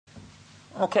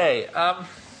Okay,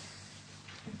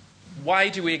 why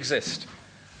do we exist?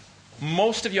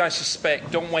 Most of you, I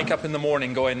suspect, don't wake up in the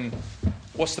morning going,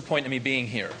 what's the point of me being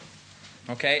here?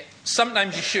 Okay,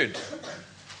 sometimes you should.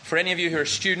 For any of you who are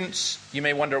students, you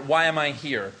may wonder, why am I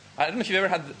here? I don't know if you've ever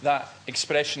had that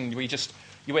expression where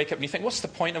you wake up and you think, what's the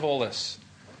point of all this?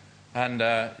 And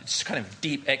it's kind of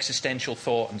deep existential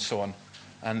thought and so on,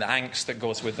 and the angst that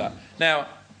goes with that. Now,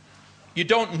 you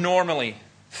don't normally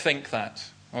think that,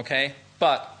 okay?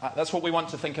 But that's what we want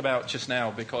to think about just now,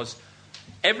 because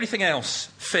everything else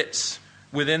fits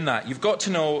within that. You've got to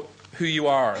know who you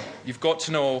are. You've got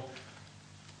to know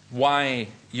why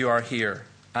you are here.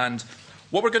 And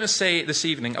what we're going to say this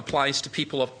evening applies to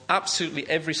people of absolutely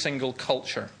every single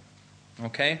culture,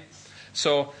 okay?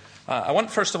 So I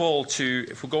want, first of all,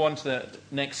 if we go on to the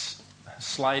next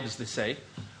slide, as they say,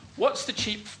 what's the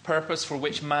chief purpose for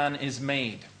which man is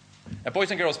made?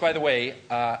 Boys and girls, by the way,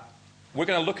 we're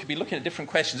going to be looking at different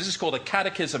questions. This is called a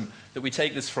catechism that we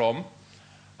take this from.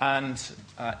 And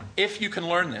if you can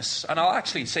learn this, and I'll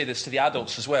actually say this to the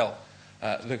adults as well,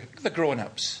 the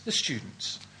grown-ups, the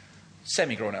students,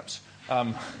 semi-grown-ups.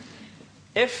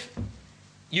 If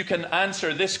you can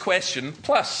answer this question,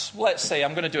 plus, let's say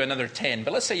I'm going to do another 10,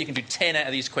 but let's say you can do 10 out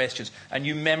of these questions and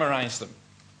you memorize them.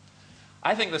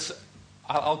 I think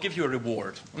I'll give you a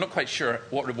reward. I'm not quite sure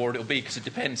what reward it'll be because it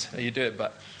depends how you do it,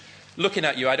 but looking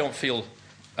at you, I don't feel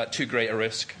at too great a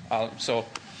risk. So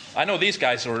I know these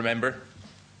guys will remember.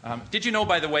 Did you know,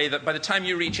 by the way, that by the time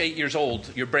you reach 8 years old,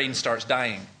 your brain starts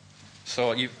dying?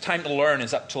 So time to learn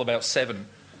is up till about 7.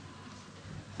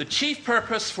 The chief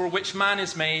purpose for which man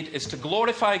is made is to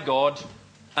glorify God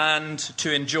and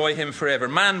to enjoy him forever.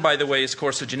 Man, by the way, is, of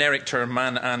course, a generic term,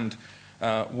 man and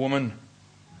woman.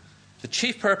 The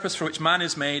chief purpose for which man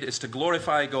is made is to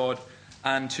glorify God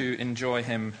and to enjoy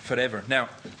him forever. Now,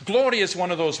 glory is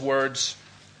one of those words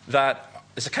that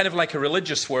is kind of like a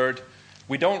religious word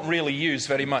we don't really use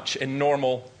very much in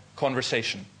normal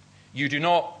conversation. You do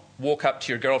not walk up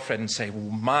to your girlfriend and say,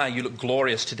 well, my, you look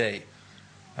glorious today.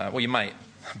 Well, you might,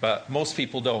 but most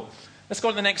people don't. Let's go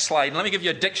to the next slide, and let me give you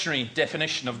a dictionary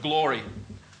definition of glory.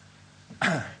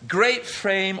 Great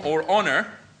fame or honor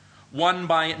won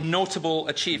by notable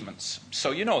achievements.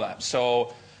 So you know that.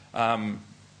 So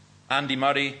Andy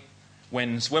Murray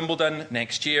wins Wimbledon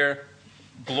next year,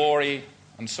 glory,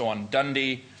 and so on.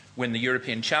 Dundee win the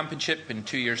European Championship in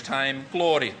 2 years' time,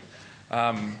 glory.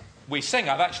 We sing.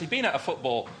 I've actually been at a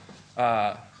football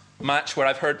match where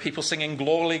I've heard people singing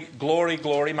glory, glory,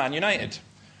 glory, Man United.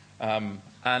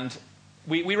 And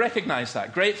we recognize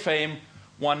that. Great fame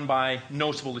won by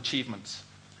notable achievements.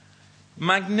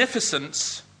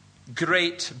 Magnificence,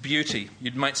 great beauty.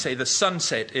 You might say the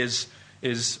sunset is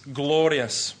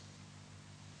glorious.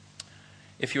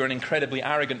 If you're an incredibly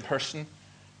arrogant person,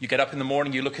 you get up in the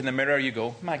morning, you look in the mirror, you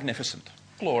go, magnificent,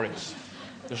 glorious.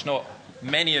 There's not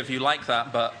many of you like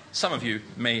that, but some of you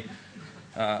may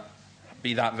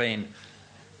be that vain.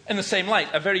 In the same light,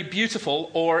 a very beautiful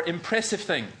or impressive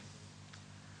thing.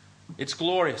 It's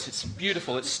glorious, it's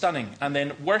beautiful, it's stunning. And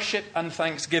then worship and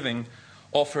thanksgiving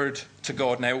offered to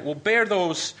God. Now, we'll bear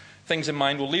those things in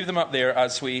mind. We'll leave them up there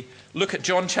as we look at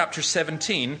John chapter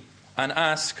 17 and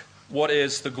ask, what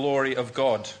is the glory of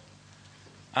God?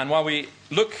 And while we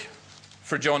look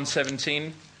for John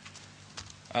 17,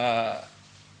 can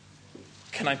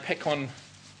I pick on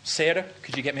Sarah?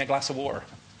 Could you get me a glass of water?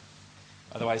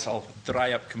 Otherwise, I'll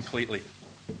dry up completely.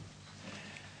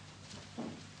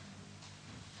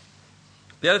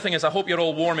 The other thing is, I hope you're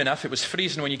all warm enough. It was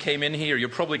freezing when you came in here. You'll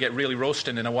probably get really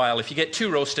roasting in a while. If you get too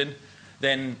roasting,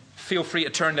 then feel free to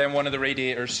turn down one of the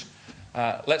radiators.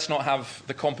 Let's not have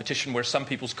the competition where some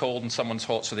people's cold and someone's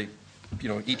hot, so they,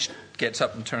 each gets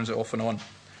up and turns it off and on.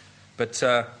 But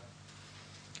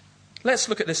let's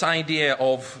look at this idea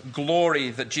of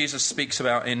glory that Jesus speaks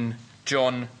about in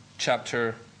John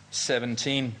chapter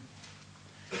 17.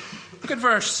 Look at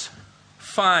verse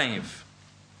 5.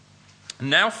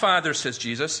 Now, Father, says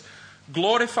Jesus,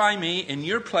 glorify me in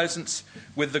your presence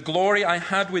with the glory I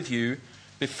had with you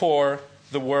before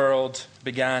the world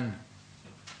began.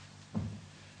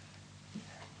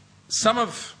 Some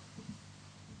of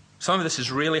this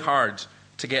is really hard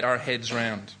to get our heads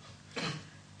around.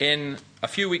 In a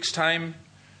few weeks' time,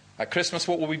 at Christmas,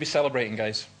 what will we be celebrating,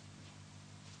 guys?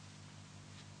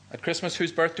 At Christmas,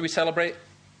 whose birth do we celebrate?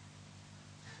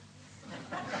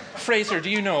 Fraser, do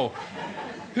you know?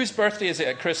 Whose birthday is it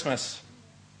at Christmas?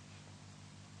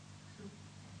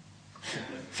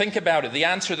 Think about it. The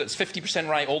answer that's 50%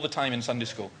 right all the time in Sunday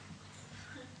school.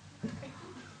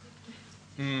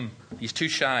 He's too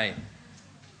shy.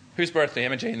 Whose birthday?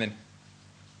 Emma Jane, then.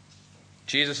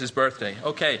 Jesus' birthday.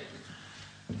 Okay.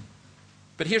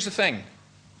 But here's the thing.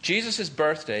 Jesus'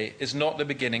 birthday is not the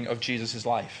beginning of Jesus'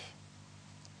 life.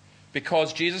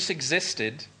 Because Jesus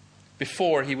existed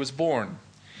before he was born.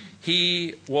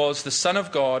 He was the Son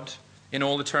of God in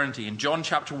all eternity. In John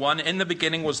chapter 1, in the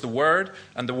beginning was the Word,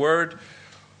 and the Word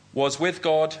was with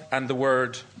God, and the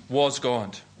Word was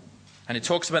God. And it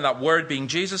talks about that Word being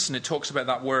Jesus, and it talks about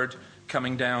that Word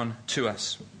coming down to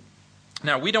us.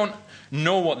 Now, we don't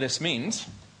know what this means.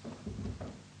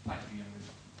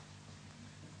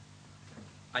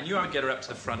 I knew I would get her up to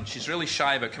the front. She's really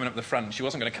shy about coming up the front. She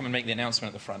wasn't going to come and make the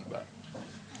announcement at the front, but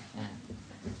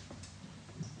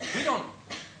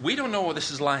we don't know what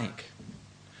this is like.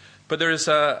 But there is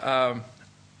a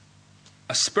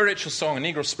spiritual song, a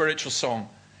Negro spiritual song.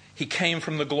 He came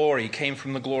from the glory. He came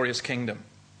from the glorious kingdom.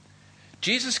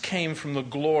 Jesus came from the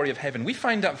glory of heaven. We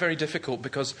find that very difficult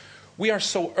because we are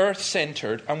so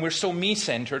earth-centered and we're so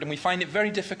me-centered, and we find it very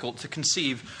difficult to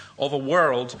conceive of a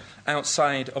world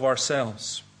outside of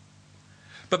ourselves.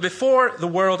 But before the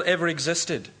world ever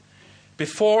existed,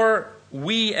 before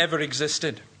we ever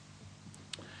existed,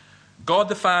 God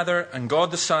the Father and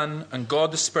God the Son and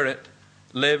God the Spirit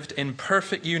lived in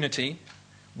perfect unity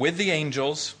with the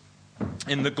angels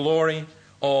in the glory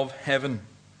of heaven.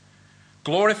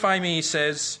 Glorify me, he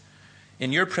says,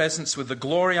 in your presence with the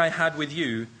glory I had with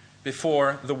you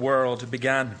before the world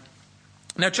began.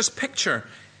 Now just picture,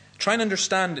 try and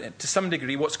understand to some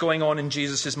degree what's going on in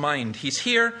Jesus' mind. He's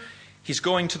here, he's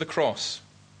going to the cross.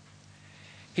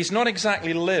 He's not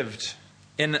exactly lived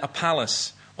in a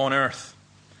palace on earth.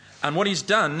 And what he's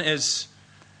done is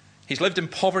he's lived in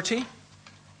poverty,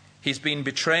 he's been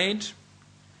betrayed,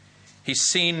 he's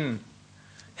seen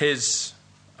his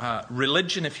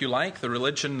religion, if you like, the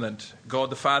religion that God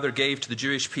the Father gave to the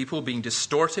Jewish people being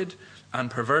distorted and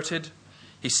perverted.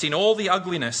 He's seen all the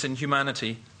ugliness in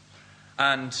humanity,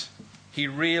 and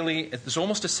there's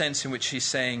almost a sense in which he's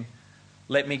saying,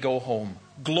 let me go home.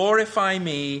 Glorify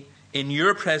me in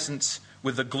your presence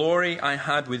with the glory I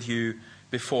had with you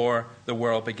before the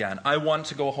world began. I want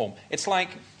to go home. It's like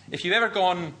if you've ever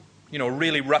gone,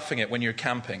 really roughing it when you're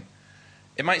camping.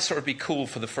 It might sort of be cool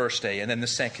for the first day and then the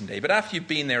second day. But after you've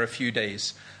been there a few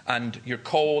days and you're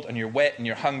cold and you're wet and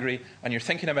you're hungry and you're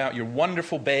thinking about your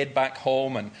wonderful bed back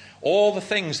home and all the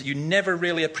things that you never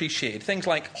really appreciated, things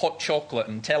like hot chocolate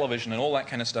and television and all that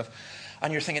kind of stuff,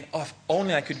 and you're thinking, oh, if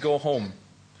only I could go home.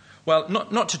 Well,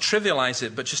 not to trivialize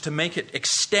it, but just to make it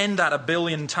extend that 1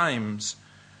 billion times.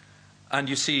 And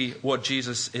you see what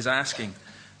Jesus is asking.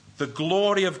 The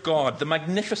glory of God, the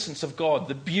magnificence of God,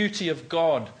 the beauty of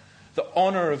God, the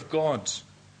honor of God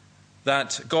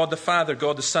that God the Father,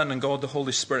 God the Son, and God the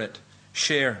Holy Spirit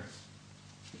share.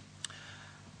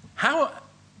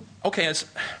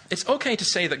 It's okay to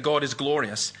say that God is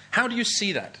glorious. How do you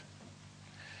see that?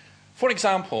 For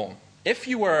example, if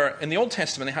you were, in the Old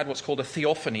Testament, they had what's called a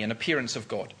theophany, an appearance of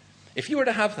God. If you were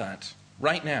to have that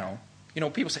right now,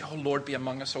 people say, oh, Lord, be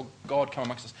among us. Oh, God, come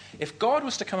amongst us. If God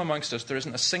was to come amongst us, there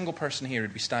isn't a single person here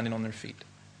who'd be standing on their feet.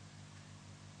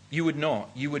 You would not.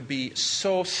 You would be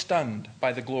so stunned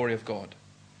by the glory of God.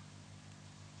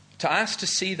 To ask to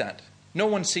see that, no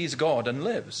one sees God and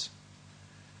lives.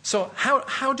 So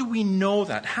how do we know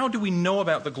that? How do we know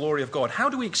about the glory of God? How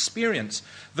do we experience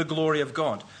the glory of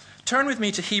God? Turn with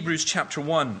me to Hebrews chapter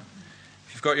 1.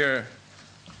 If you've got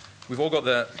we've all got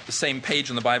the same page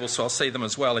in the Bible, so I'll say them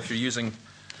as well if you're using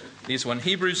these one.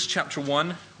 Hebrews chapter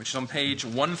 1, which is on page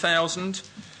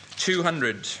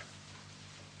 1200.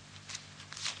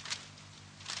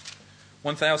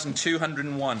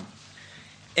 1201.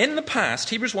 In the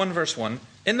past, Hebrews 1 verse 1,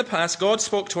 in the past God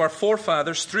spoke to our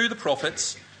forefathers through the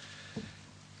prophets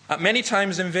at many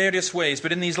times in various ways,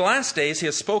 but in these last days he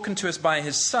has spoken to us by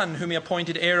his Son, whom he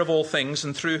appointed heir of all things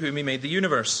and through whom he made the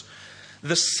universe.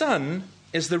 The Son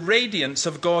is the radiance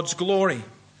of God's glory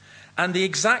and the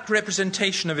exact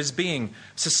representation of his being,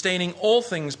 sustaining all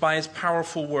things by his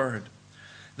powerful word.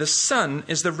 The Son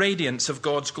is the radiance of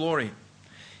God's glory.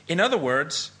 In other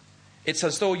words, it's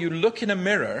as though you look in a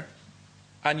mirror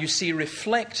and you see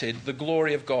reflected the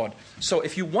glory of God. So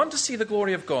if you want to see the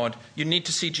glory of God, you need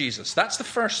to see Jesus. That's the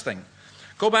first thing.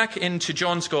 Go back into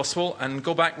John's Gospel and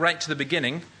go back right to the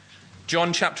beginning.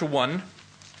 John chapter 1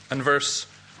 and verse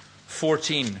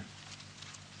 14.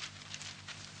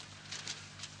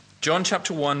 John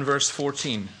chapter 1 verse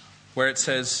 14, where it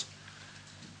says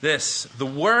this, the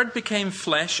Word became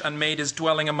flesh and made his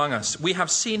dwelling among us. We have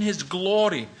seen his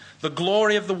glory, the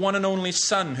glory of the one and only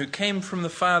Son who came from the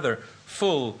Father,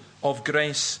 full of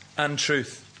grace and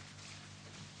truth.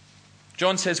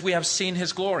 John says we have seen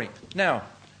his glory. Now,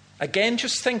 again,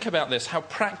 just think about this, how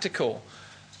practically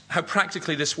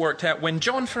this worked out. When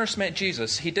John first met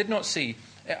Jesus, he did not see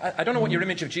I don't know what your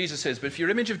image of Jesus is, but if your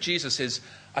image of Jesus is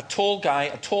a tall guy,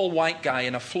 a tall white guy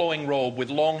in a flowing robe with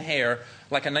long hair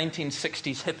like a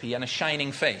 1960s hippie and a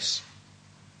shining face,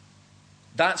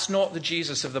 that's not the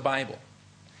Jesus of the Bible.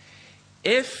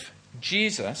 If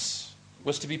Jesus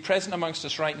was to be present amongst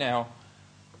us right now,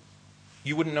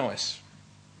 you wouldn't know us.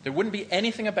 There wouldn't be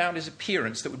anything about his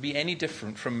appearance that would be any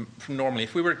different from normally.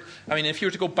 If you were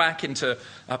to go back into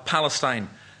Palestine,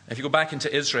 if you go back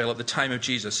into Israel at the time of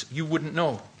Jesus, you wouldn't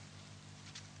know.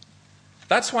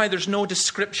 That's why there's no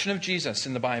description of Jesus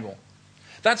in the Bible.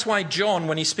 That's why John,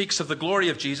 when he speaks of the glory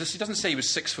of Jesus, he doesn't say he was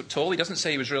 6 foot tall. He doesn't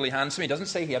say he was really handsome. He doesn't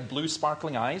say he had blue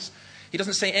sparkling eyes. He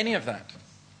doesn't say any of that.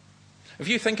 If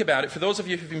you think about it, for those of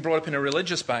you who've been brought up in a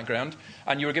religious background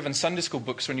and you were given Sunday school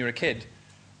books when you were a kid,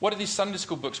 what do these Sunday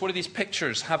school books, what do these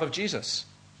pictures have of Jesus?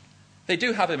 They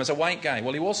do have him as a white guy.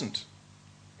 Well, he wasn't.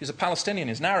 He's a Palestinian.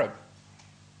 He's an Arab.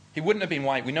 He wouldn't have been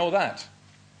white. We know that.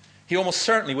 He almost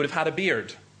certainly would have had a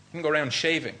beard. He didn't go around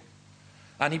shaving.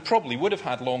 And he probably would have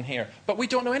had long hair. But we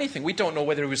don't know anything. We don't know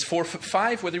whether he was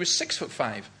 4'5", whether he was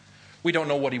 6'5". We don't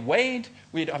know what he weighed.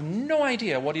 We have no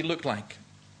idea what he looked like.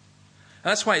 And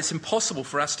that's why it's impossible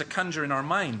for us to conjure in our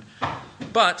mind.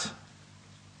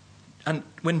 And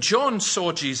when John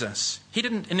saw Jesus, he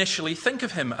didn't initially think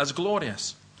of him as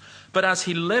glorious. But as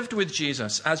he lived with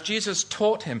Jesus, as Jesus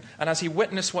taught him, and as he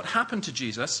witnessed what happened to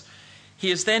Jesus,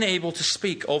 he is then able to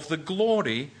speak of the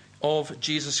glory of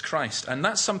Jesus Christ. And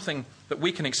that's something that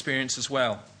we can experience as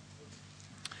well.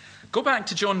 Go back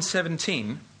to John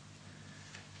 17,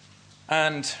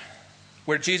 and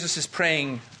where Jesus is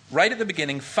praying right at the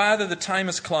beginning, "Father, the time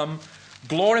has come,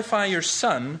 glorify your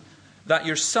Son, that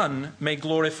your Son may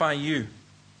glorify you."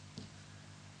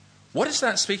 What is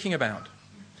that speaking about?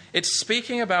 It's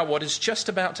speaking about what is just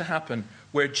about to happen,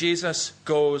 where Jesus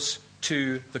goes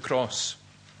to the cross.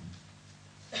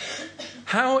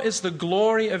 How is the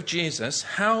glory of Jesus,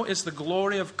 how is the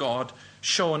glory of God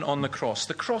shown on the cross?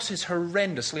 The cross is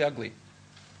horrendously ugly.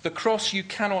 The cross you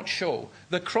cannot show.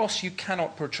 The cross you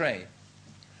cannot portray.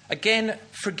 Again,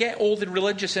 forget all the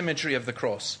religious imagery of the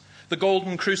cross. The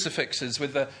golden crucifixes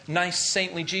with the nice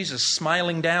saintly Jesus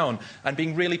smiling down and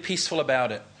being really peaceful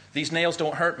about it. These nails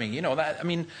don't hurt me.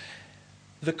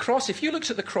 The cross, if you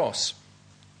looked at the cross,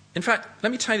 in fact,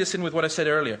 let me tie this in with what I said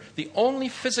earlier. The only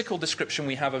physical description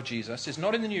we have of Jesus is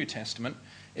not in the New Testament.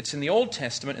 It's in the Old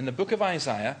Testament, in the book of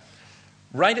Isaiah,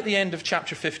 right at the end of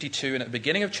chapter 52 and at the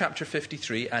beginning of chapter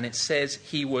 53, and it says,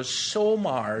 "He was so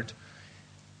marred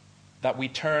that we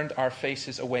turned our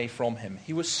faces away from him."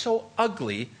 He was so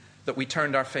ugly that we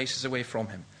turned our faces away from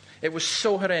him. It was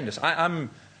so horrendous. I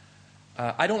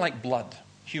don't like blood.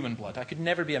 Human blood. I could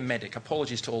never be a medic.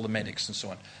 Apologies to all the medics and so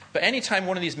on. But anytime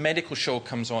one of these medical shows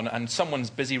comes on and someone's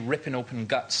busy ripping open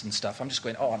guts and stuff, I'm just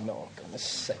going, oh no, God, that's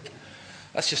sick.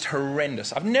 That's just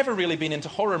horrendous. I've never really been into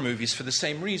horror movies for the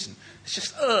same reason. It's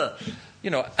just, and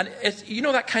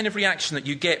that kind of reaction that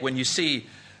you get when you see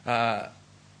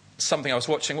something I was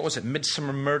watching, what was it,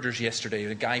 Midsummer Murders yesterday,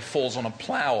 the guy falls on a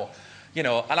plow, and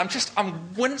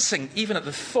I'm wincing even at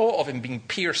the thought of him being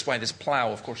pierced by this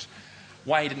plow, of course.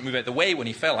 Why he didn't move out of the way when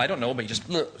he fell, I don't know, but he just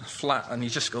flat, and you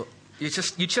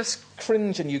just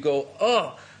cringe and you go,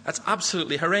 oh, that's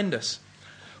absolutely horrendous.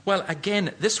 Well,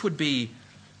 again, this would be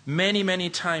many,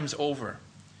 many times over.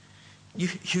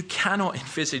 You cannot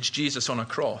envisage Jesus on a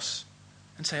cross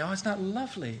and say, oh, isn't that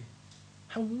lovely?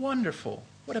 How wonderful.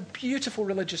 What a beautiful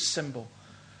religious symbol.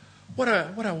 What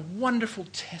a wonderful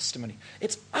testimony.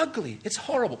 It's ugly. It's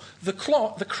horrible. The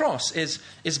cross is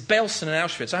Belsen and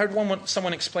Auschwitz. I heard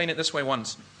someone explain it this way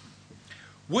once.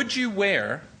 Would you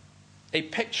wear a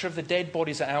picture of the dead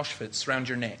bodies at Auschwitz around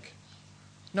your neck?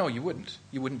 No, you wouldn't.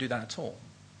 You wouldn't do that at all.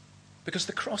 Because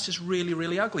the cross is really,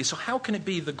 really ugly. So how can it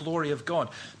be the glory of God?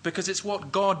 Because it's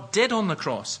what God did on the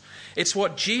cross. It's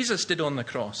what Jesus did on the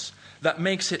cross that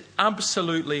makes it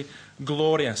absolutely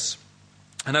glorious.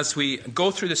 And as we go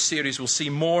through this series, we'll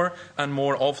see more and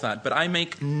more of that. But I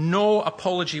make no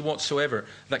apology whatsoever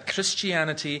that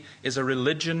Christianity is a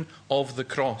religion of the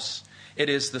cross. It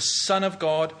is the Son of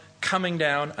God coming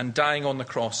down and dying on the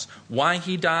cross. Why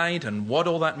he died and what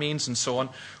all that means and so on,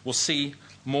 we'll see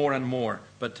more and more.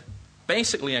 But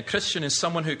basically, a Christian is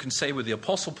someone who can say with the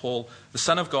Apostle Paul, the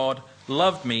Son of God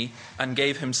loved me and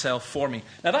gave himself for me.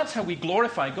 Now that's how we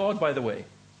glorify God, by the way.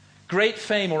 Great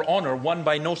fame or honor won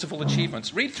by notable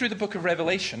achievements. Read through the book of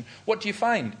Revelation. What do you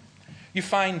find? You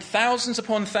find thousands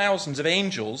upon thousands of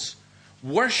angels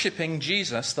worshipping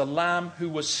Jesus, the Lamb who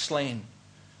was slain.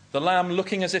 The Lamb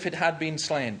looking as if it had been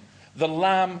slain. The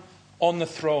Lamb on the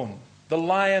throne. The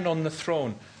Lion on the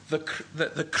throne.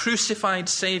 The crucified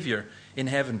Saviour in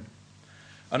heaven.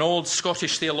 An old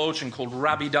Scottish theologian called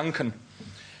Rabbi Duncan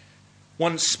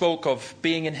once spoke of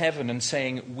being in heaven and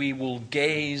saying, we will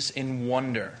gaze in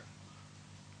wonder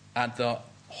at the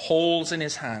holes in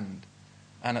his hand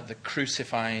and at the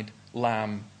crucified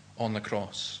Lamb on the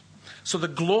cross. So the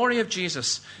glory of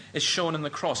Jesus is shown in the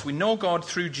cross. We know God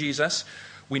through Jesus.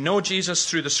 We know Jesus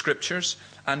through the Scriptures.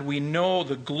 And we know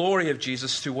the glory of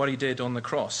Jesus through what he did on the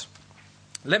cross.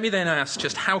 Let me then ask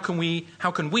just how can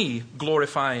we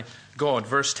glorify God?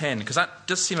 Verse 10, because that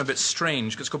does seem a bit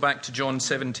strange. Let's go back to John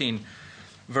 17,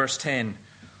 verse 10.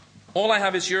 All I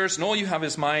have is yours and all you have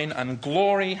is mine, and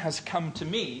glory has come to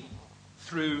me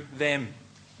through them.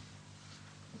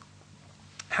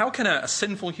 How can a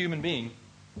sinful human being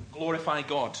glorify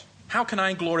God? How can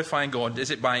I glorify God?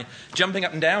 Is it by jumping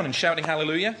up and down and shouting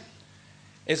hallelujah?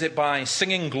 Is it by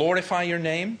singing glorify your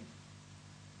name?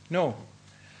 No.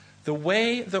 The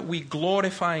way that we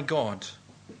glorify God,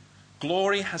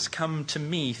 glory has come to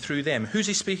me through them. Who's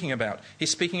he speaking about?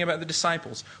 He's speaking about the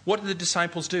disciples. What did the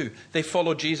disciples do? They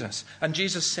followed Jesus. And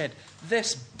Jesus said,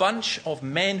 this bunch of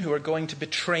men who are going to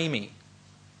betray me,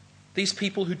 these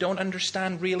people who don't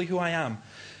understand really who I am,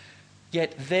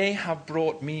 yet they have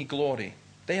brought me glory.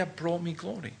 They have brought me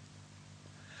glory.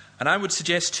 And I would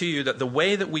suggest to you that the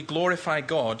way that we glorify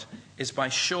God is by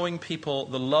showing people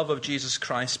the love of Jesus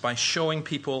Christ, by showing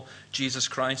people Jesus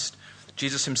Christ.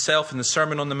 Jesus himself in the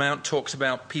Sermon on the Mount talks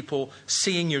about people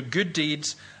seeing your good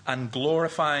deeds and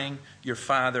glorifying your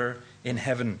Father in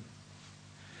heaven.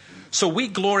 So we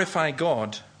glorify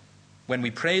God when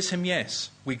we praise him, yes.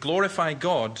 We glorify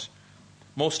God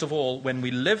most of all when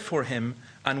we live for him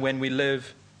and when we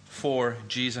live for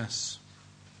Jesus.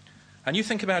 And you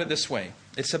think about it this way.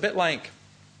 It's a bit like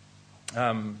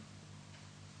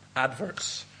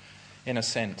adverts, in a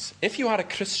sense. If you are a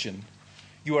Christian,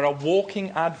 you are a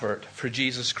walking advert for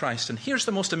Jesus Christ. And here's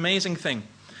the most amazing thing.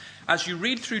 As you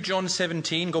read through John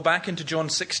 17, go back into John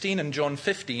 16 and John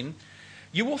 15,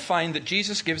 you will find that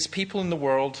Jesus gives people in the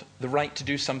world the right to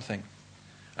do something.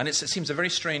 And it seems a very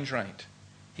strange right.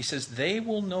 He says, they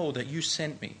will know that you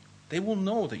sent me. They will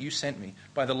know that you sent me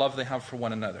by the love they have for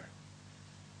one another.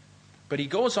 But he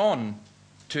goes on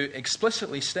to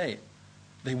explicitly state,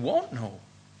 they won't know.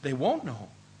 They won't know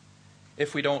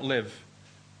if we don't live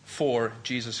for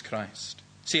Jesus Christ.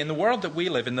 See, in the world that we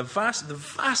live in, the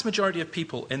vast majority of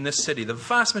people in this city, the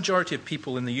vast majority of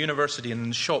people in the university and in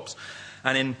the shops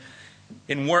and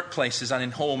in workplaces and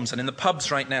in homes and in the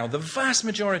pubs right now, the vast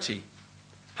majority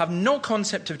have no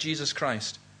concept of Jesus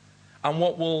Christ. And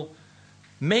what will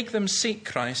make them seek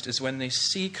Christ is when they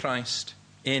see Christ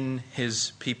in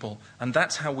his people. And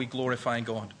that's how we glorify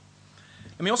God.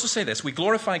 Let me also say this. We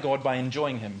glorify God by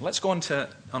enjoying him. Let's go onto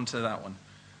that one.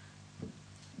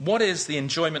 What is the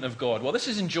enjoyment of God? Well, this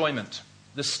is enjoyment.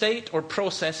 The state or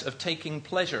process of taking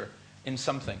pleasure in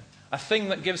something. A thing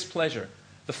that gives pleasure.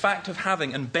 The fact of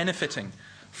having and benefiting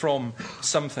from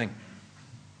something.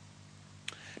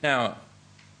 Now,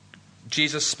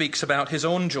 Jesus speaks about his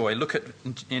own joy. Look at,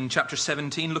 in chapter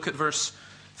 17, look at verse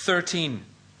 13,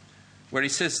 where he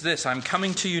says this, I'm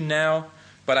coming to you now,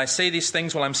 but I say these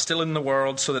things while I'm still in the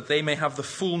world, so that they may have the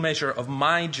full measure of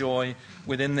my joy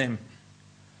within them.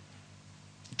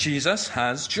 Jesus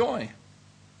has joy.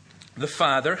 The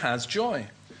Father has joy.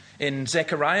 In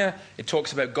Zechariah, it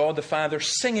talks about God the Father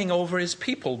singing over his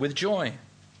people with joy.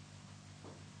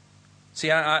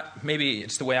 See, maybe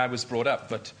it's the way I was brought up,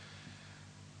 but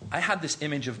I had this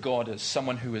image of God as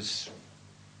someone who is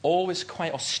always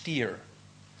quite austere.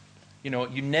 You know,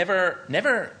 you never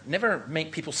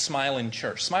make people smile in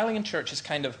church. Smiling in church is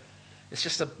kind of, it's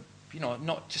just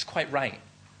not just quite right.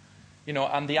 You know,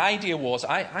 and the idea was,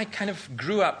 I kind of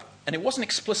grew up, and it wasn't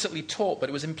explicitly taught, but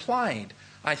it was implied,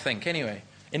 I think, anyway.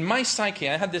 In my psyche,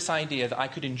 I had this idea that I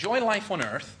could enjoy life on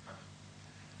earth,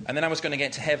 and then I was going to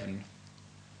get to heaven.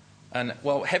 And,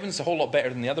 well, heaven's a whole lot better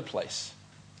than the other place.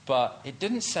 But it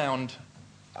didn't sound,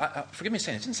 forgive me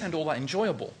saying, it didn't sound all that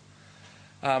enjoyable.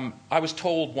 I was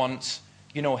told once,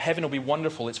 heaven will be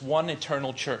wonderful. It's one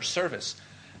eternal church service.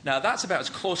 Now, that's about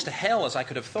as close to hell as I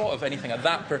could have thought of anything at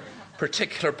that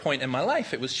particular point in my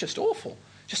life. It was just awful.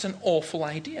 Just an awful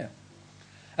idea.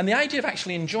 And the idea of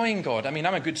actually enjoying God, I'm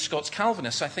a good Scots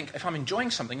Calvinist, so I think if I'm enjoying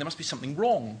something, there must be something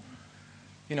wrong.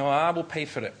 I will pay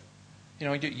for it.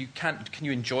 Can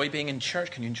you enjoy being in church?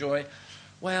 Can you enjoy?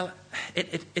 Well,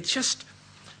 it just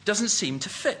doesn't seem to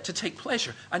fit to take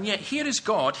pleasure. And yet here is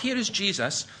God, here is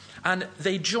Jesus, and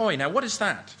they joy. Now, what is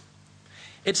that?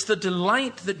 It's the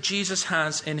delight that Jesus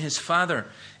has in his Father.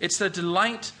 It's the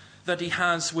delight that he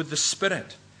has with the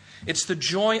Spirit. It's the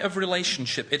joy of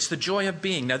relationship. It's the joy of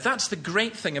being. Now, that's the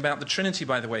great thing about the Trinity,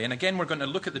 by the way. And again, we're going to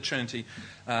look at the Trinity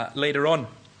later on.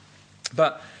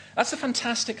 But That's the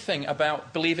fantastic thing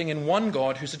about believing in one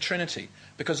God who's a Trinity,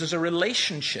 because there's a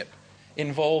relationship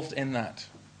involved in that.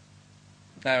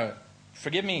 Now,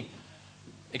 forgive me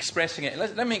expressing it.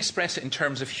 Let me express it in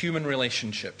terms of human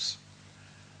relationships.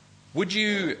 Would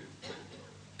you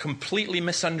completely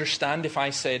misunderstand if I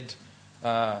said,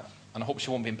 and I hope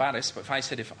she won't be embarrassed, but if I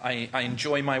said if I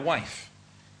enjoy my wife?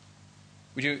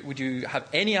 Would you have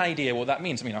any idea what that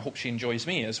means? I mean, I hope she enjoys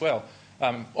me as well.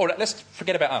 All right, let's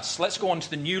forget about us. Let's go on to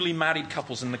the newly married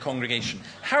couples in the congregation.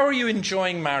 How are you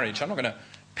enjoying marriage? I'm not going to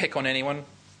pick on anyone.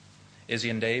 Izzy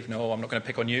and Dave, no, I'm not going to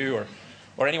pick on you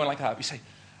or anyone like that. You say,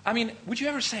 I mean, would you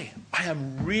ever say, I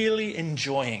am really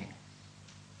enjoying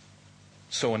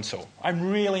so-and-so. I'm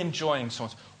really enjoying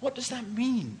so-and-so. What does that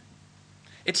mean?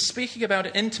 It's speaking about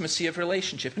an intimacy of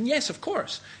relationship. And yes, of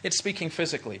course, it's speaking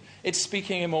physically. It's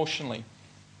speaking emotionally.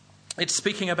 It's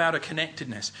speaking about a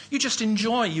connectedness. You just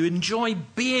enjoy. You enjoy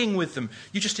being with them.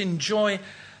 You just enjoy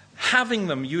having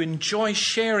them. You enjoy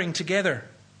sharing together.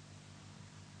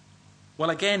 Well,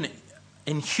 again,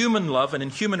 in human love and in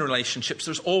human relationships,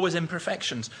 there's always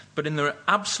imperfections. But in the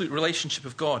absolute relationship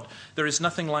of God, there is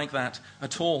nothing like that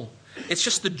at all. It's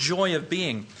just the joy of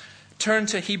being. Turn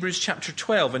to Hebrews chapter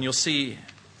 12 and you'll see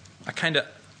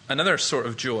another sort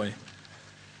of joy.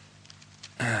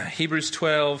 Hebrews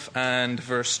 12 and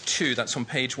verse 2, that's on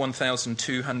page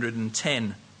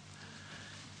 1210.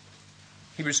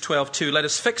 Hebrews 12:2, let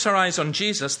us fix our eyes on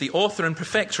Jesus, the author and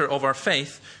perfecter of our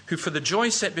faith, who for the joy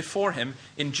set before him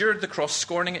endured the cross,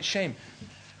 scorning its shame.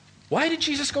 Why did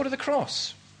Jesus go to the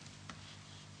cross?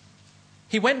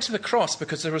 He went to the cross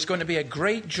because there was going to be a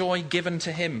great joy given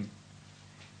to him.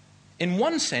 In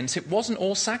one sense, it wasn't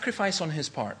all sacrifice on his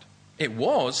part. It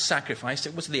was sacrifice.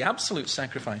 It was the absolute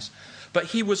sacrifice. But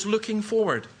he was looking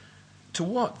forward to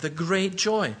what? The great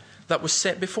joy that was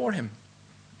set before him.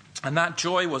 And that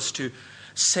joy was to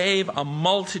save a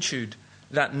multitude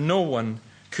that no one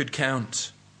could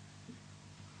count.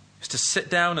 It's to sit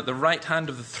down at the right hand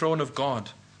of the throne of God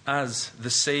as the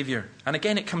Savior. And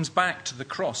again, it comes back to the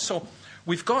cross. So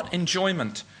we've got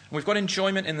enjoyment. We've got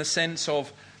enjoyment in the sense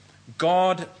of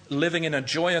God living in a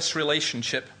joyous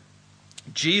relationship.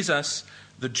 Jesus,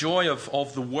 the joy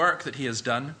of the work that he has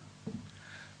done.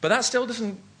 But that still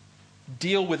doesn't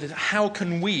deal with it. How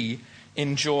can we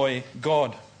enjoy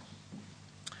God?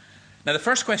 Now, the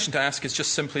first question to ask is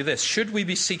just simply this. Should we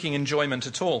be seeking enjoyment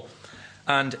at all?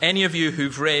 And any of you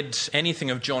who've read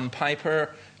anything of John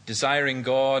Piper, Desiring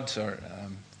God, or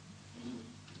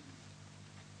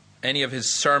any of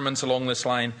his sermons along this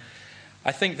line,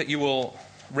 I think that you will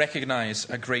recognize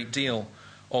a great deal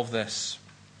of this.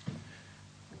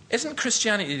 Isn't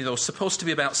Christianity, though, supposed to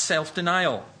be about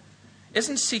self-denial?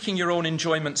 Isn't seeking your own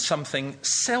enjoyment something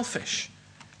selfish?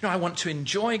 You know, I want to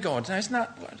enjoy God. Now, isn't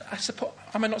that,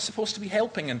 am I not supposed to be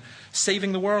helping and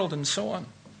saving the world and so on?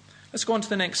 Let's go on to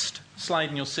the next slide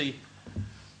and you'll see.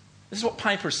 This is what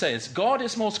Piper says. God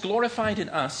is most glorified in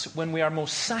us when we are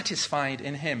most satisfied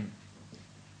in him.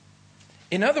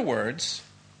 In other words,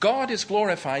 God is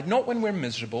glorified not when we're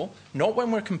miserable, not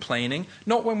when we're complaining,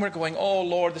 not when we're going, oh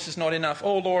Lord, this is not enough,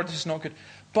 oh Lord, this is not good,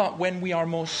 but when we are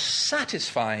most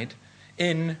satisfied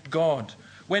in God,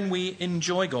 when we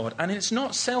enjoy God. And it's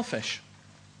not selfish.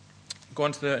 Go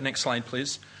on to the next slide,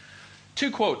 please.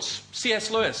 2 quotes. C.S.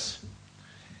 Lewis.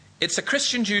 It's a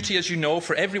Christian duty, as you know,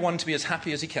 for everyone to be as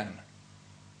happy as he can.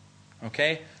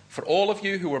 Okay? For all of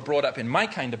you who were brought up in my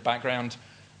kind of background,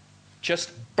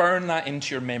 just burn that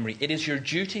into your memory. It is your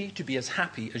duty to be as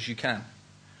happy as you can.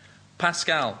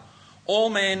 Pascal. All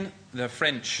men, the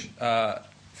French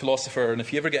philosopher, and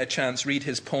if you ever get a chance, read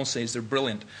his Pensées, they're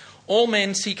brilliant. All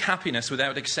men seek happiness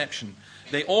without exception.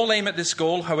 They all aim at this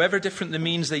goal, however different the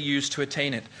means they use to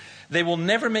attain it. They will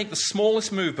never make the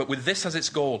smallest move, but with this as its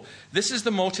goal. This is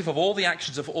the motive of all the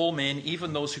actions of all men,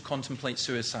 even those who contemplate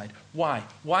suicide. Why?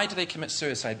 Why do they commit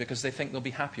suicide? Because they think they'll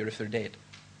be happier if they're dead.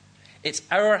 It's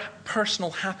our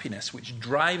personal happiness which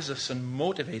drives us and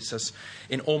motivates us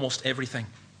in almost everything.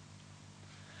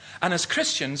 And as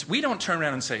Christians, we don't turn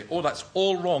around and say, oh, that's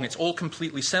all wrong, it's all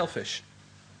completely selfish.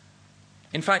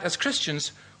 In fact, as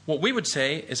Christians, what we would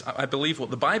say is, I believe what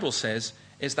the Bible says,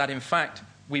 is that in fact,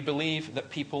 we believe that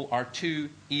people are too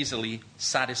easily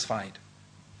satisfied.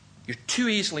 You're too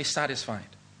easily satisfied.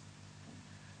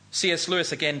 C.S.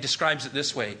 Lewis again describes it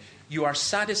this way. You are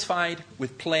satisfied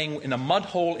with playing in a mud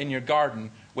hole in your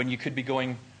garden when you could be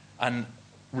going and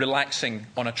relaxing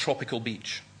on a tropical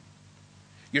beach.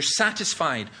 You're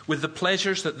satisfied with the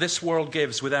pleasures that this world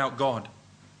gives without God.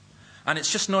 And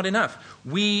it's just not enough.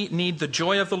 We need the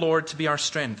joy of the Lord to be our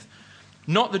strength.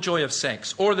 Not the joy of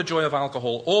sex, or the joy of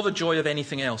alcohol, or the joy of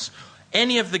anything else.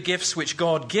 Any of the gifts which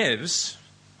God gives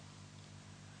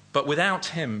but without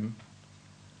him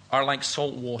are like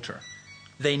salt water.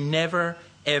 They never,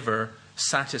 ever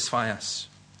satisfy us.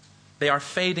 They are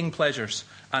fading pleasures,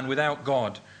 and without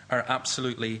God are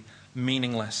absolutely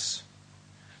meaningless.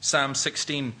 Psalm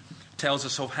 16 tells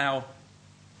us of how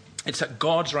it's at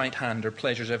God's right hand are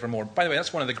pleasures evermore. By the way,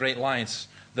 that's one of the great lies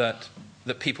that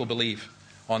people believe.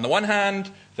 On the one hand,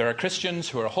 there are Christians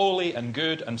who are holy and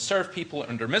good and serve people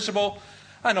and are miserable.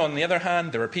 And on the other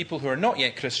hand, there are people who are not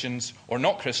yet Christians or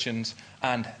not Christians,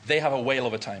 and they have a whale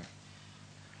of a time.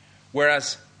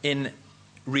 Whereas in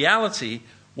reality,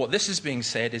 what this is being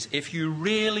said is, if you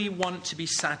really want to be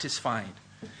satisfied,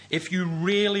 if you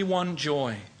really want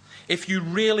joy, if you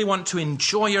really want to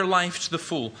enjoy your life to the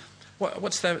full,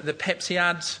 what's the Pepsi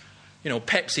ads?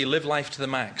 Pepsi, live life to the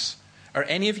max. Are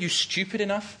any of you stupid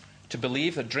enough to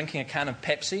believe that drinking a can of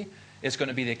Pepsi is going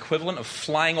to be the equivalent of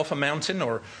flying off a mountain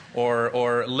or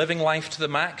living life to the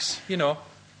max?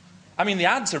 I mean, the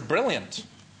ads are brilliant.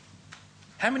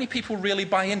 How many people really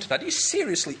buy into that? Do you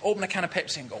seriously open a can of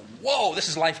Pepsi and go, whoa, this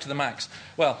is life to the max?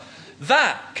 Well,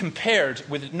 that compared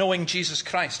with knowing Jesus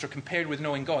Christ or compared with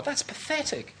knowing God, that's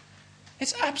pathetic.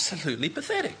 It's absolutely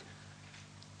pathetic.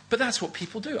 But that's what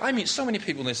people do. I meet so many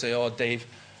people and they say, oh, Dave,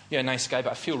 you're a nice guy, but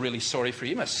I feel really sorry for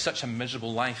you. You have such a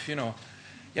miserable life, You're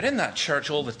in that church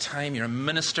all the time. You're a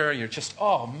minister. You're just,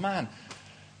 oh, man.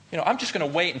 I'm just going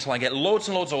to wait until I get loads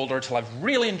and loads older, till I've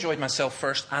really enjoyed myself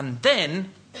first, and then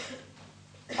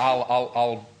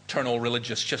I'll turn all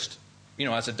religious just,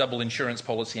 as a double insurance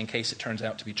policy in case it turns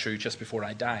out to be true just before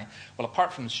I die. Well,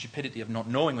 apart from the stupidity of not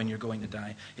knowing when you're going to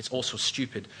die, it's also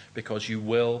stupid because you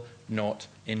will not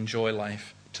enjoy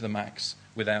life to the max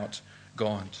without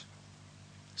God.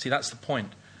 See, that's the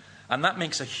point. And that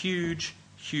makes a huge,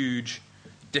 huge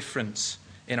difference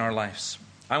in our lives.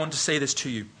 I want to say this to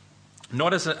you,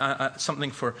 not as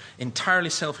something for entirely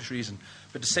selfish reason,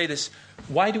 but to say this: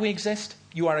 why do we exist?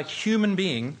 You are a human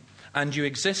being, and you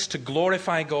exist to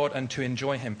glorify God and to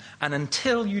enjoy Him. And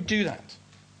until you do that,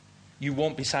 you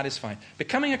won't be satisfied.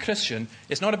 Becoming a Christian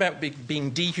is not about being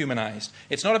dehumanized.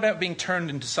 It's not about being turned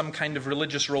into some kind of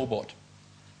religious robot.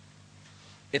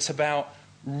 It's about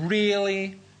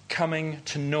really coming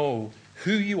to know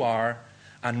who you are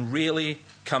and really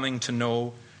coming to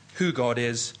know who God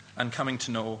is and coming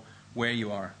to know where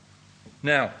you are.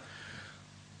 Now,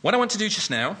 what I want to do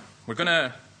just now, we're going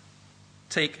to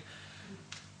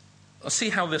let's see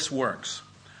how this works.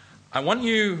 I'm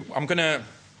going to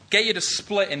get you to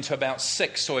split into about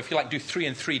 6. So if you do 3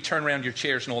 and 3, turn around your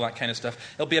chairs and all that kind of stuff.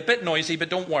 It'll be a bit noisy, but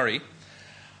don't worry.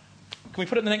 Can we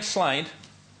put it in the next slide?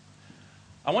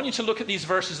 I want you to look at these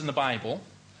verses in the Bible.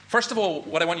 First of all,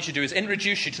 what I want you to do is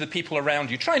introduce you to the people around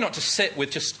you. Try not to sit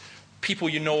with just people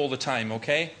you know all the time,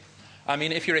 okay? I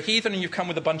mean, if you're a heathen and you've come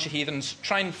with a bunch of heathens,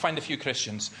 try and find a few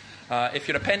Christians. If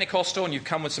you're a Pentecostal and you've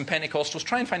come with some Pentecostals,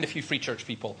 try and find a few Free Church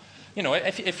people.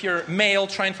 If you're male,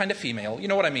 try and find a female. You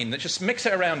know what I mean? Just mix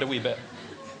it around a wee bit.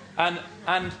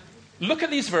 And look at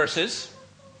these verses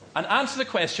and answer the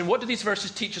question, what do these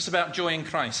verses teach us about joy in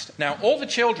Christ? Now, all the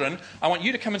children, I want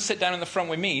you to come and sit down in the front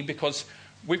with me because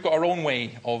we've got our own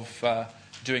way of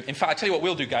doing. In fact, I'll tell you what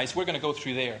we'll do, guys. We're going to go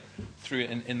through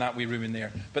in that wee room in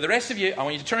there. But the rest of you, I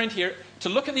want you to turn in here to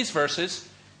look at these verses.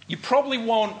 You probably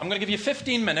won't. I'm going to give you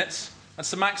 15 minutes.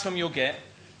 That's the maximum you'll get.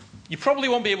 You probably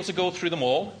won't be able to go through them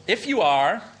all. If you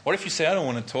are, or if you say, I don't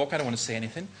want to talk, I don't want to say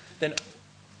anything, then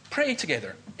pray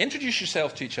together. Introduce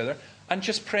yourself to each other and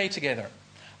just pray together.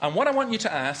 And what I want you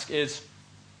to ask is,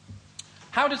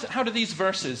 how do these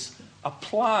verses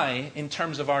apply in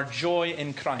terms of our joy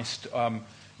in Christ?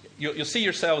 You'll see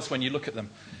yourselves when you look at them.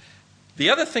 The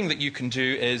other thing that you can do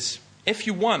is, if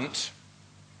you want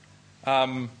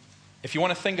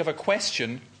to think of a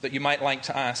question that you might like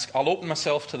to ask, I'll open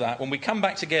myself to that. When we come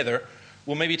back together,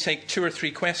 we'll maybe take 2 or 3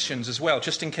 questions as well,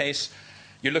 just in case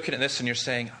you're looking at this and you're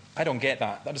saying, I don't get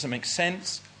that. That doesn't make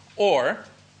sense. Or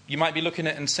you might be looking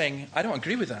at it and saying, I don't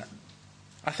agree with that.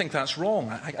 I think that's wrong.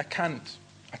 I can't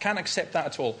accept that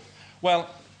at all. Well,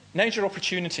 now's your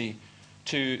opportunity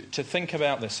to think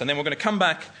about this. And then we're going to come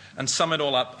back and sum it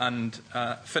all up and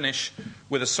finish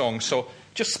with a song. So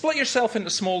just split yourself into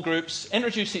small groups,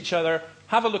 introduce each other,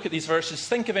 have a look at these verses,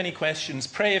 think of any questions,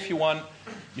 pray if you want.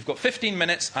 You've got 15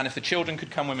 minutes, and if the children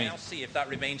could come with me, I'll see if that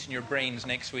remains in your brains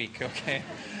next week, okay?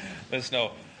 Let us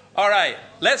know. All right,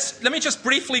 let me just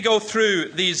briefly go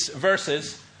through these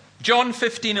verses. John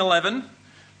 15:11.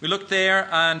 We look there,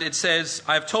 and it says,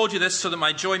 I have told you this so that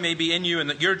my joy may be in you and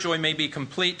that your joy may be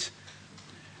complete.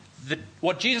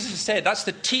 What Jesus has said, that's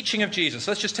the teaching of Jesus.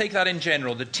 Let's just take that in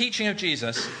general. The teaching of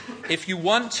Jesus. If you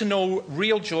want to know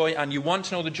real joy and you want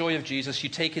to know the joy of Jesus, you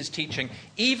take his teaching,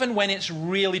 even when it's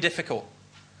really difficult.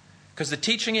 Because the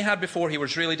teaching he had before he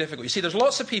was really difficult. You see, there's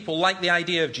lots of people like the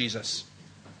idea of Jesus.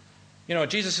 You know,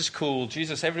 Jesus is cool.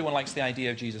 Everyone likes the idea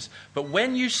of Jesus. But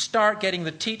when you start getting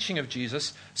the teaching of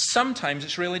Jesus, sometimes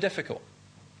it's really difficult.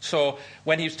 So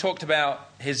when he's talked about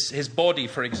his body,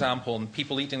 for example, and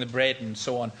people eating the bread and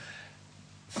so on,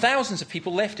 thousands of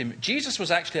people left him. Jesus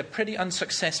was actually a pretty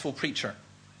unsuccessful preacher.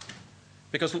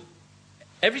 Because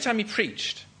every time he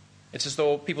preached, it's as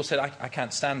though people said, I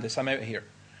can't stand this, I'm out of here.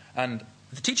 And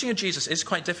the teaching of Jesus is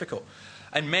quite difficult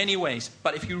in many ways.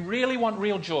 But if you really want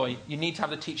real joy, you need to have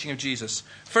the teaching of Jesus.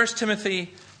 1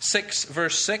 Timothy 6,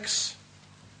 verse 6.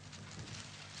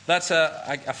 That's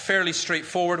a fairly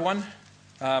straightforward one.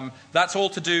 That's all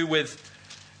to do with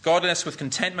godliness with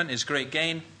contentment is great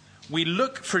gain. We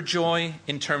look for joy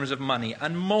in terms of money.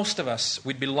 And most of us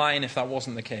would be lying if that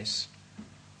wasn't the case.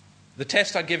 The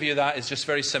test I'd give you that is just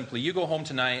very simply. You go home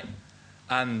tonight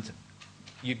and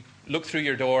you look through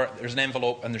your door, there's an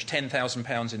envelope and there's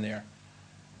 £10,000 in there.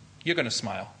 You're going to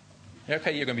smile.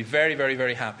 Okay, you're going to be very, very,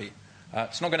 very happy.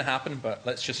 It's not going to happen, but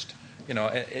let's just,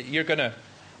 you're going to...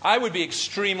 I would be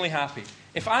extremely happy.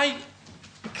 If I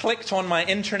clicked on my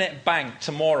internet bank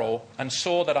tomorrow and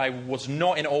saw that I was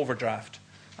not in overdraft,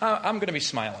 I'm going to be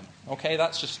smiling. Okay,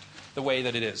 that's just the way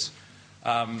that it is.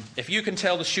 If you can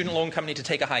tell the student loan company to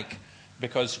take a hike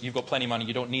because you've got plenty of money,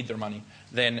 you don't need their money,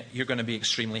 then you're going to be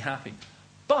extremely happy.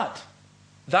 But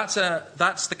that's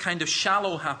the kind of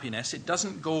shallow happiness. It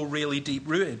doesn't go really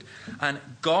deep-rooted. And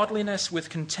godliness with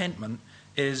contentment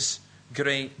is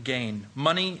great gain.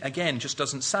 Money, again, just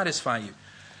doesn't satisfy you.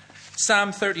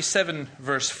 Psalm 37,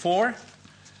 verse 4.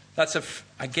 That's,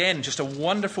 again, just a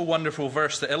wonderful, wonderful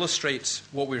verse that illustrates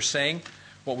what we're saying.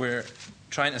 What we're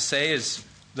trying to say is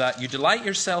that you delight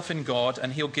yourself in God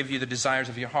and He'll give you the desires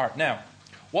of your heart. Now,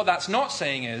 what that's not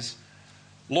saying is,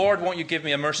 Lord, won't you give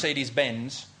me a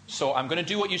Mercedes-Benz? So I'm going to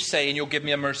do what you say and you'll give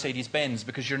me a Mercedes-Benz,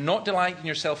 because you're not delighting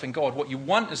yourself in God. What you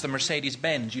want is the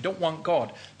Mercedes-Benz. You don't want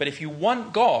God. But if you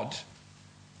want God,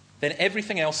 then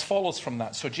everything else follows from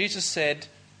that. So Jesus said,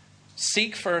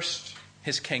 seek first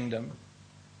His kingdom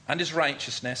and His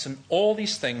righteousness, and all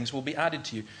these things will be added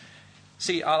to you.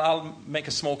 See, I'll make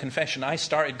a small confession. I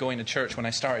started going to church when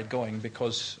I started going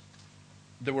because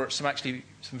there were some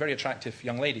very attractive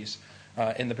young ladies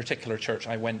in the particular church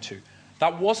I went to.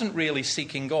 That wasn't really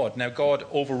seeking God. Now, God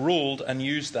overruled and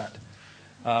used that.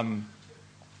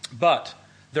 But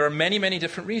there are many, many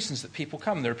different reasons that people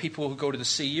come. There are people who go to the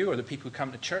CU, or the people who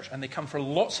come to church, and they come for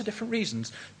lots of different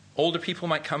reasons. Older people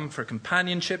might come for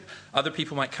companionship. Other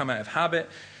people might come out of habit.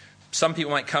 Some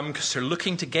people might come because they're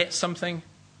looking to get something.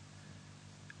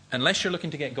 Unless you're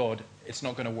looking to get God, it's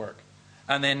not going to work.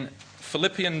 And then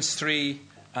Philippians 3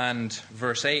 and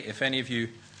verse 8, if any of you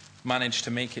manage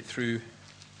to make it through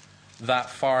that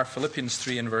far, Philippians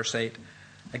 3 and verse 8.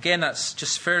 Again, that's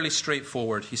just fairly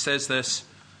straightforward. He says this,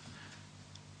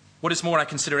 what is more, I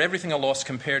consider everything a loss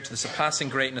compared to the surpassing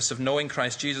greatness of knowing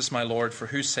Christ Jesus my Lord, for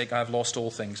whose sake I have lost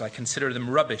all things. I consider them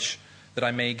rubbish that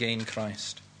I may gain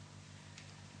Christ.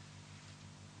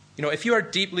 You know, if you are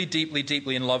deeply, deeply,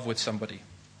 deeply in love with somebody,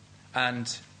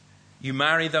 and you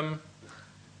marry them,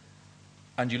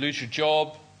 and you lose your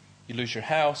job, you lose your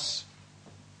house,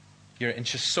 you're in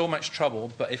just so much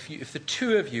trouble. But if the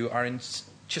two of you are you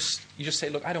just say,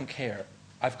 look, I don't care,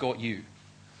 I've got you.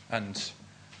 And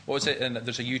what was it? And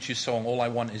there's a U2 song, All I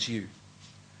Want Is You.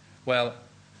 Well,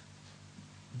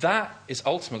 that is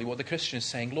ultimately what the Christian is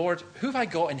saying. Lord, who have I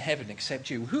got in heaven except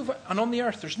you? And on the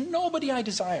earth, there's nobody I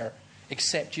desire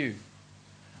except you.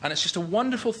 And it's just a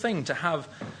wonderful thing to have,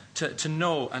 to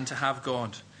know and to have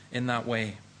God in that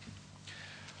way.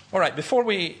 All right, before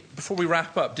we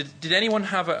wrap up, did anyone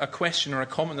have a question or a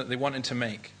comment that they wanted to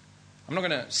make? I'm not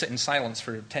going to sit in silence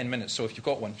for 10 minutes, so if you've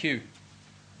got one, Hugh. In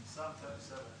Psalm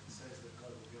 37, it says that God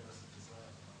will give us the desire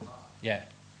of our heart. Yeah.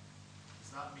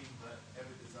 Does that mean that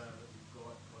every desire that we've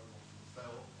got, God will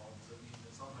fulfill, or does it mean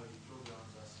that somehow He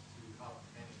programs us to have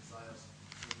any desires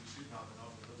that we should have and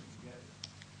are looking to get?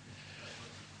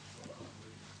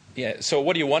 Yeah, so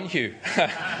what do you want, Hugh?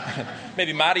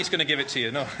 Maybe Maddie's going to give it to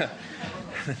you. No.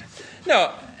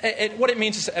 No, what it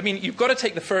means is, you've got to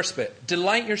take the first bit.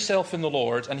 Delight yourself in the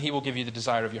Lord, and He will give you the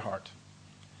desire of your heart.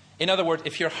 In other words,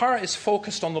 if your heart is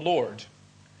focused on the Lord,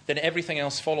 then everything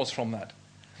else follows from that.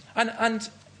 And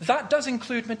that does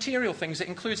include material things. It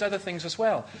includes other things as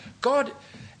well. God,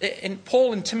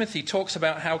 Paul and Timothy talks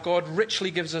about how God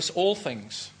richly gives us all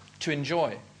things to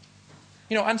enjoy.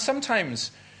 You know, and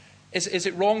sometimes, is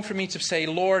it wrong for me to say,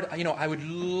 Lord, I would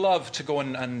love to go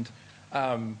and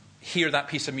hear that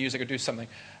piece of music or do something.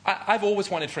 I've always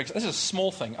wanted, for example, this is a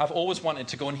small thing, I've always wanted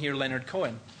to go and hear Leonard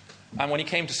Cohen. And when he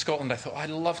came to Scotland, I thought,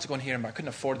 I'd love to go and hear him, but I couldn't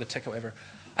afford the ticket or whatever.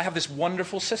 I have this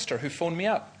wonderful sister who phoned me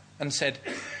up and said,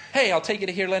 hey, I'll take you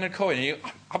to hear Leonard Cohen. And you,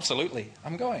 absolutely,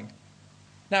 I'm going.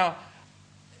 Now,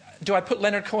 do I put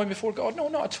Leonard Cohen before God? No,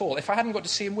 not at all. If I hadn't got to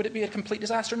see him, would it be a complete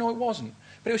disaster? No, it wasn't.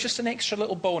 But it was just an extra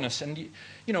little bonus. And,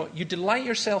 you delight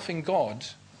yourself in God,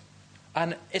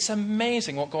 and it's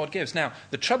amazing what God gives. Now,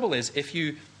 the trouble is, if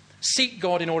you seek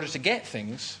God in order to get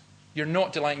things, you're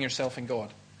not delighting yourself in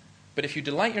God. But if you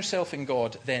delight yourself in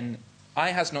God, then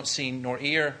eye has not seen, nor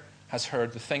ear has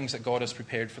heard the things that God has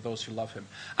prepared for those who love him.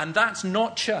 And that's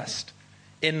not just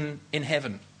in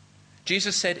heaven.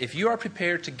 Jesus said, if you are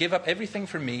prepared to give up everything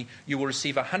for me, you will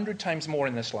receive 100 times more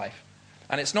in this life.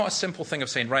 And it's not a simple thing of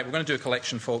saying, right, we're going to do a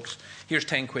collection, folks. Here's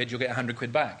 10 quid, you'll get 100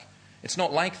 quid back. It's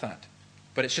not like that.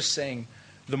 But it's just saying,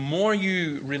 the more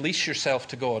you release yourself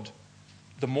to God,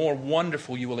 the more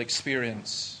wonderful you will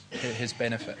experience his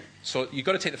benefit. So you've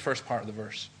got to take the first part of the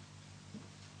verse.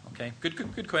 Okay,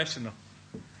 good question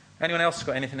though. Anyone else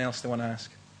got anything else they want to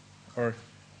ask or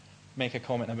make a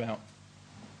comment about?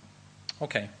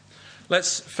 Okay,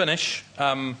 let's finish.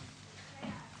 Yeah,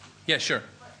 sure.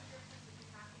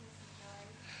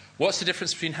 What's the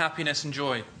difference between happiness and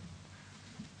joy?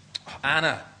 Oh,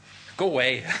 Anna, go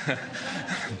away.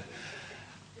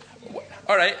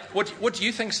 All right, what do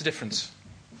you think is the difference?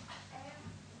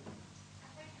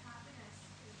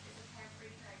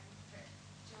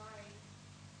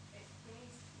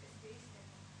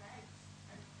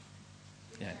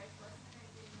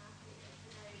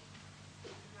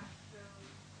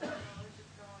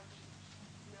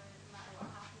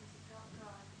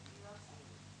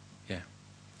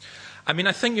 I mean,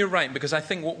 I think you're right, because I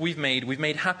think what we've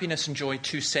made happiness and joy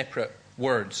two separate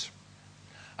words.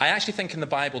 I actually think in the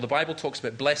Bible talks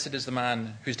about blessed is the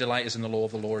man whose delight is in the law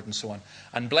of the Lord and so on.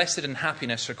 And blessed and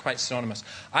happiness are quite synonymous.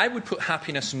 I would put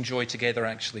happiness and joy together,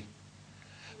 actually.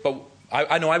 But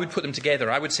I know I would put them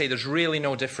together. I would say there's really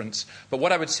no difference. But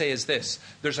what I would say is this.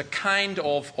 There's a kind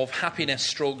of happiness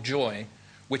stroke joy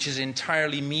which is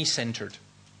entirely me-centered.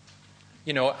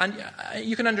 And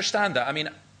you can understand that. I mean,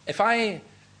 if I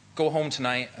go home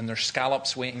tonight and there's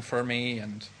scallops waiting for me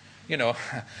and,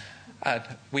 a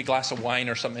wee glass of wine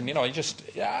or something,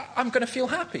 I'm going to feel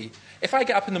happy. If I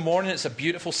get up in the morning, it's a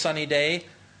beautiful sunny day,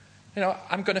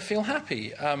 I'm going to feel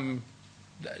happy.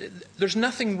 There's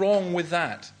nothing wrong with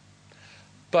that.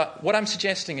 But what I'm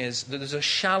suggesting is that there's a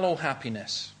shallow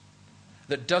happiness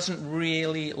that doesn't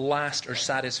really last or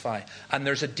satisfy. And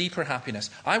there's a deeper happiness.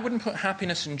 I wouldn't put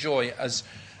happiness and joy as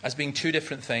being two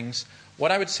different things.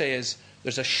 What I would say is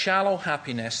there's a shallow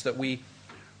happiness that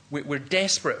we're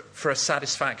desperate for a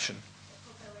satisfaction.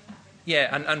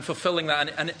 Yeah, and fulfilling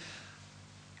that. And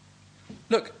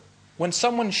look, when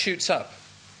someone shoots up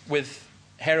with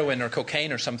heroin or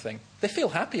cocaine or something, they feel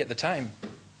happy at the time.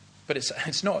 But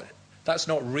that's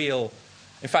not real.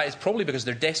 In fact, it's probably because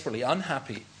they're desperately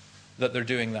unhappy that they're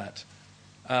doing that.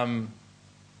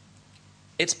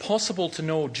 It's possible to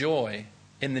know joy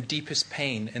in the deepest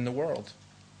pain in the world.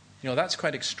 That's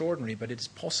quite extraordinary, but it's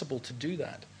possible to do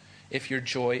that if your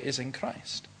joy is in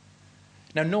Christ.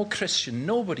 Now, no Christian,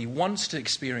 nobody wants to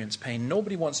experience pain.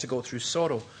 Nobody wants to go through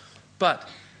sorrow. But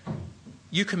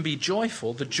you can be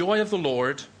joyful. The joy of the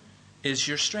Lord is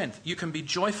your strength. You can be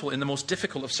joyful in the most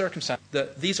difficult of circumstances.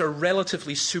 These are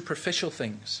relatively superficial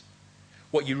things.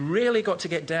 What you really got to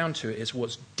get down to is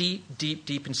what's deep, deep,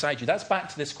 deep inside you. That's back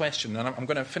to this question, and I'm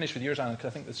going to finish with yours, Anna, because I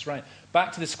think that's right.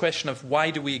 Back to this question of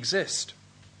why do we exist?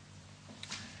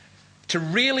 To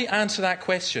really answer that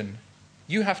question,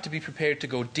 you have to be prepared to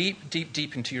go deep, deep,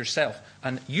 deep into yourself.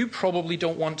 And you probably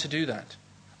don't want to do that.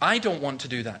 I don't want to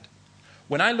do that.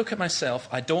 When I look at myself,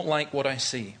 I don't like what I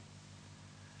see.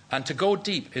 And to go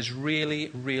deep is really,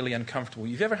 really uncomfortable.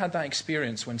 You've ever had that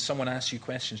experience when someone asks you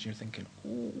questions and you're thinking,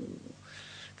 ooh,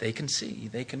 they can see,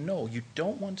 they can know. You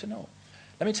don't want to know.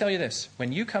 Let me tell you this.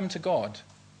 When you come to God,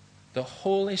 the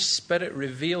Holy Spirit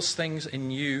reveals things in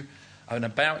you and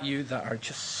about you that are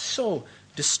just so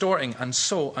distorting and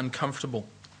so uncomfortable.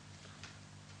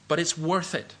 But it's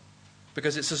worth it,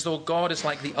 because it's as though God is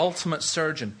like the ultimate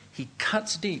surgeon. He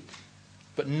cuts deep,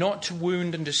 but not to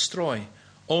wound and destroy,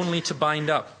 only to bind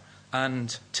up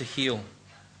and to heal.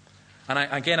 And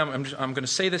I'm going to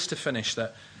say this to finish,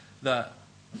 that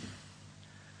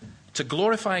to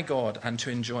glorify God and to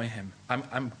enjoy him,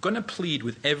 I'm going to plead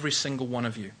with every single one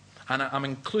of you. And I'm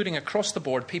including across the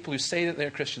board people who say that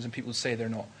they're Christians and people who say they're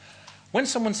not. When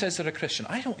someone says they're a Christian,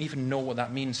 I don't even know what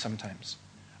that means sometimes.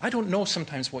 I don't know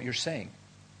sometimes what you're saying.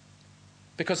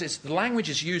 Because the language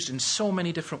is used in so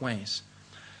many different ways.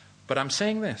 But I'm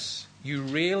saying this. You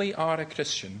really are a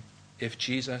Christian if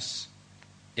Jesus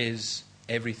is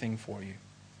everything for you.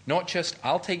 Not just,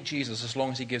 I'll take Jesus as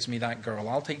long as he gives me that girl.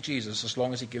 I'll take Jesus as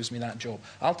long as he gives me that job.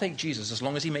 I'll take Jesus as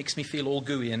long as he makes me feel all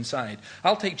gooey inside.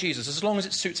 I'll take Jesus as long as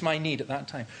it suits my need at that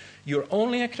time. You're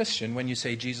only a Christian when you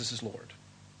say Jesus is Lord.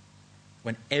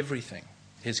 When everything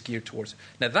is geared towards it.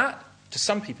 Now that, to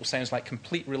some people, sounds like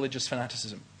complete religious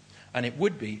fanaticism. And it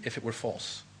would be if it were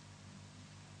false.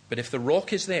 But if the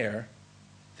rock is there,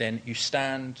 then you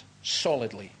stand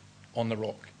solidly on the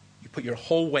rock. You put your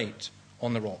whole weight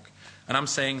on the rock. And I'm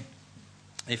saying,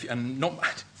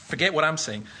 forget what I'm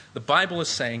saying. The Bible is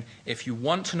saying, if you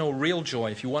want to know real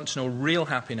joy, if you want to know real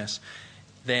happiness,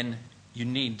 then you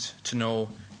need to know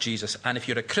Jesus. And if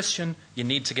you're a Christian, you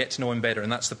need to get to know him better.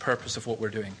 And that's the purpose of what we're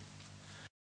doing.